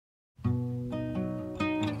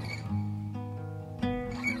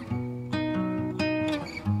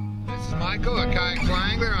Michael, a kayak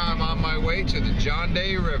angler. I'm on my way to the John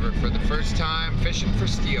Day River for the first time fishing for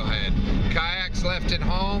steelhead. Kayaks left at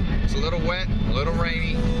home. It's a little wet, a little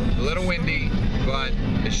rainy, a little windy, but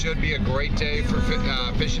it should be a great day for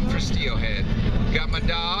fishing for steelhead. Got my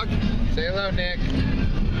dog. Say hello, Nick.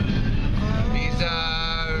 He's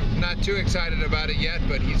not too excited about it yet,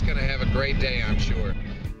 but he's gonna have a great day, I'm sure.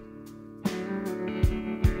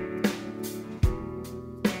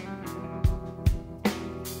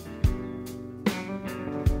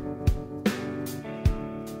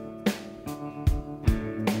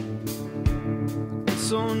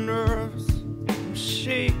 So nervous, I'm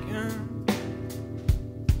shaking.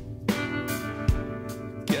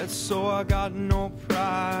 Guess so I got no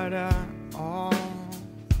pride at all.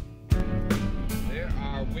 There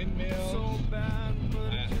are windmills So bad,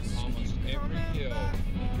 but at almost every hill.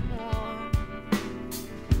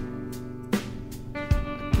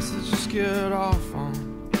 I guess I just get off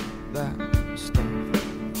on that stuff.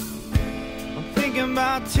 I'm thinking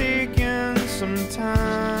about taking some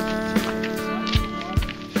time.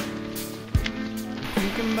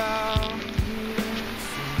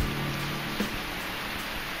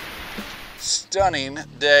 Stunning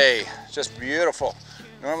day, just beautiful.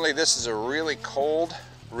 Normally this is a really cold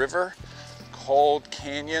river, cold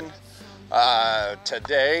canyon.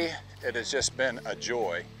 Today it has just been a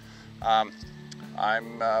joy.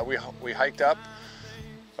 We hiked up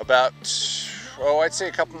about, I'd say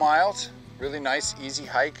a couple miles. Really nice, easy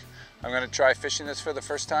hike. I'm going to try fishing this for the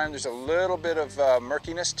first time. There's a little bit of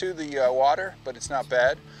murkiness to the water, but it's not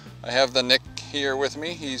bad. I have the Nick here with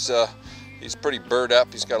me. He's pretty burred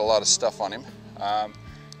up. He's got a lot of stuff on him.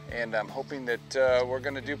 And I'm hoping that we're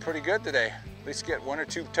going to do pretty good today. At least get one or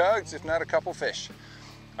two tugs, if not a couple fish.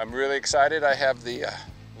 I'm really excited. I have the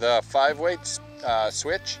 5-weight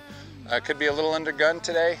switch. Could be a little undergunned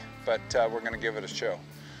today, but we're going to give it a show.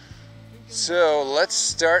 So let's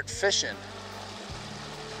start fishing.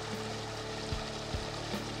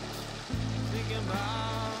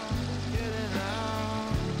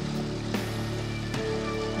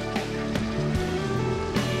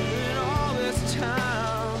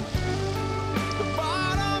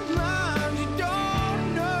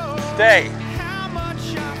 Stay.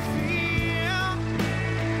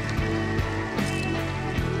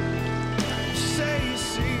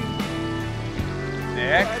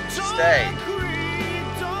 Nick, stay.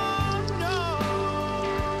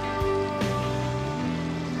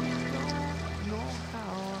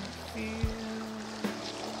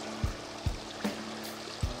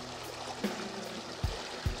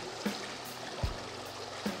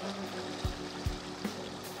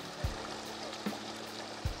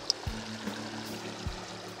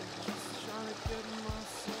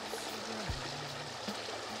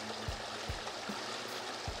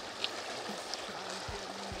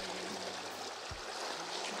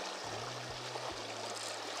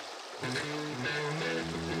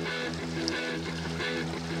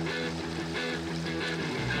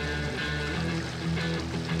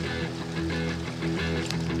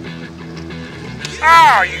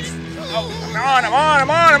 Oh, you! Oh, I'm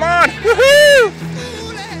on! Woohoo!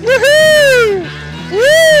 Woohoo!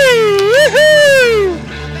 Woo! Woohoo!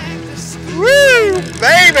 Woo!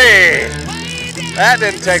 Baby! That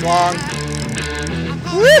didn't take long.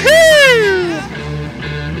 Woohoo!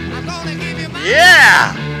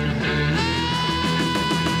 Yeah!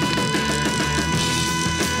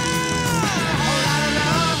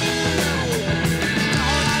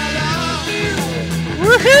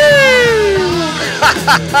 Woohoo!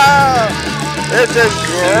 This is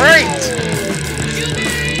great!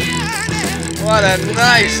 What a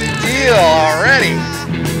nice deal already!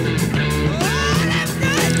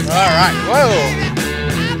 Alright, whoa!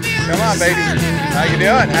 Come on, baby. How you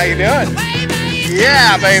doing? How you doing?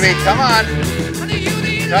 Yeah, baby, come on.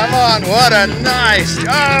 Come on, what a nice,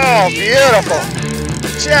 oh, beautiful.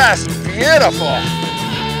 Just beautiful.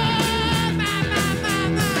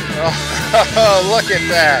 Oh, look at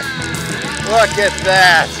that. Look at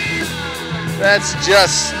that. That's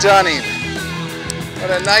just stunning.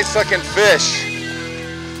 What a nice looking fish.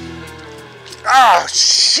 Oh,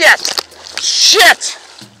 shit. Shit.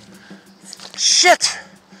 Shit.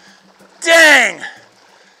 Dang.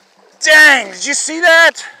 Dang, did you see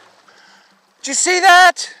that? Did you see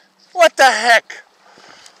that? What the heck?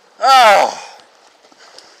 Oh.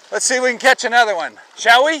 Let's see if we can catch another one,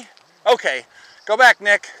 shall we? Okay, go back,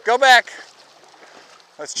 Nick, go back.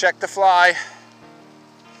 Let's check the fly.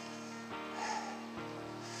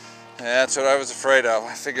 That's what I was afraid of.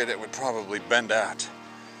 I figured it would probably bend out.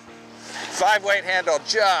 5-weight handle,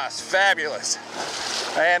 just fabulous.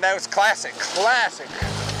 And that was classic, classic.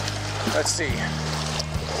 Let's see.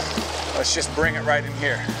 Let's just bring it right in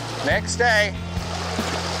here. Next day.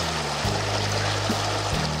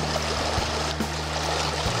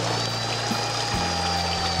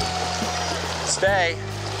 Stay.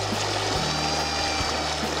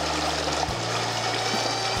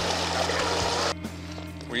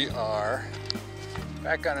 We are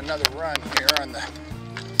back on another run here on the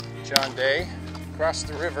John Day, across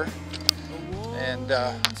the river, and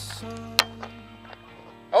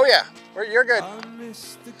oh yeah, you're good. I'm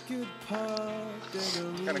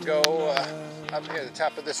gonna go up near the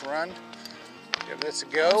top of this run, give this a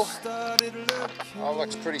go. All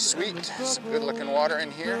looks pretty sweet. Some good looking water in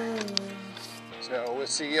here. So we'll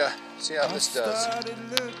see how this does.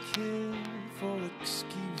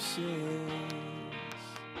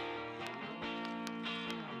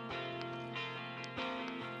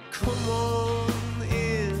 Come on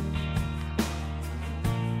in,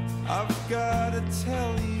 I've gotta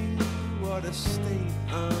tell you what a state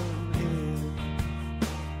I'm in.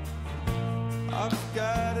 I've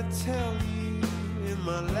gotta tell you in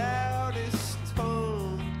my loudest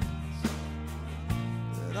tones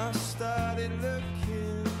that I started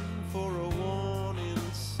looking for a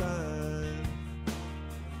warning sign.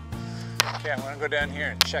 Okay, I'm gonna go down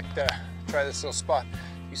here and try this little spot.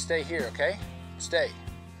 You stay here, okay? Stay.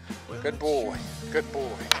 Good boy, good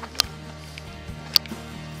boy.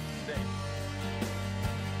 Stay.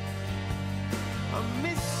 I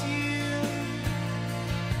miss you.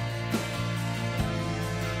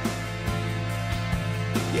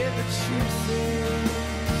 Yeah, the truth is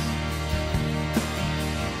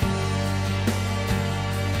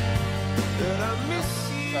that I miss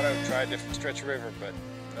you. Thought I would try a different stretch of river, but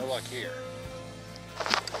no luck here.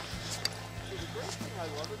 The great thing I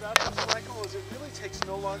love about this, Michael, is it really takes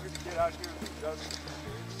no longer to get out here than it does in the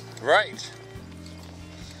days. Right.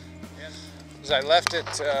 Because I left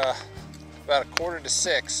it about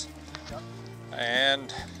 5:45,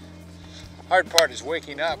 and hard part is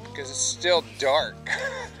waking up because it's still dark.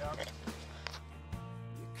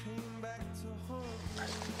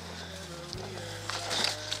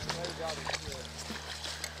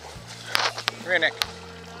 Come here, Nick.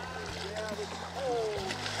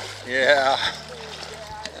 Yeah.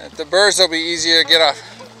 The birds will be easier to get off.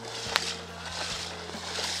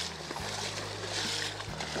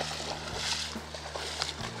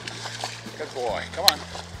 Good boy. Come on.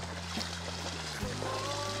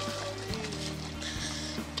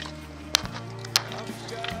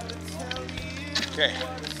 Okay.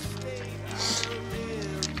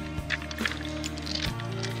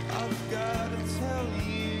 I've gotta tell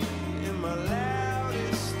you in my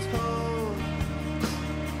loudest tone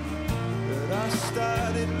that I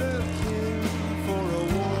started looking for a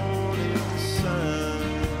warning sign.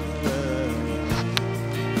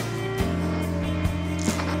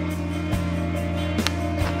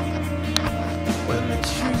 When the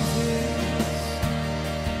truth is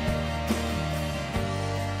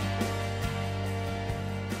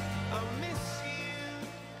I miss you.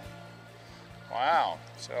 Wow.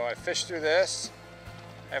 So I fished through this.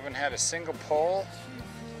 Haven't had a single pull.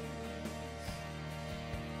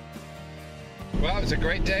 Well, it was a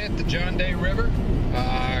great day at the John Day River.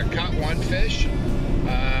 Caught one fish.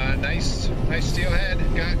 Nice steelhead.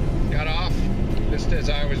 Got off just as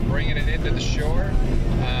I was bringing it into the shore.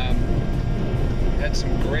 Had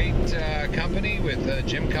some great company with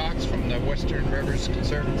Jim Cox from the Western Rivers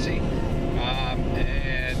Conservancy,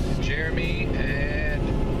 and Jeremy and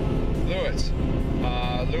Lewis.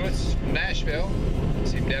 Lewis from Nashville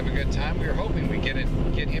seemed to have a good time. We were hoping we'd get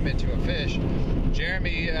him into a fish.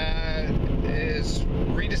 Jeremy is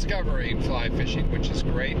rediscovering fly fishing, which is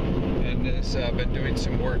great, and has been doing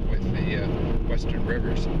some work with the Western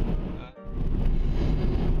Rivers.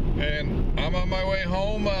 And I'm on my way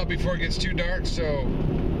home before it gets too dark, so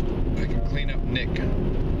I can clean up Nick,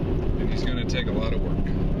 and he's going to take a lot of work.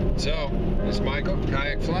 So, this is Michael,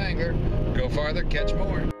 Kayak Flangler. Go farther, catch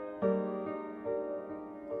more.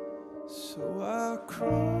 So I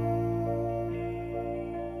crawl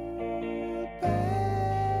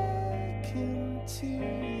back into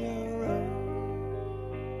your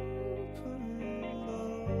open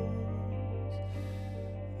arms.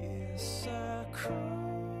 Yes, I crawl.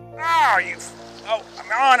 Oh,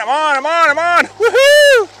 I'm on! Woohoo!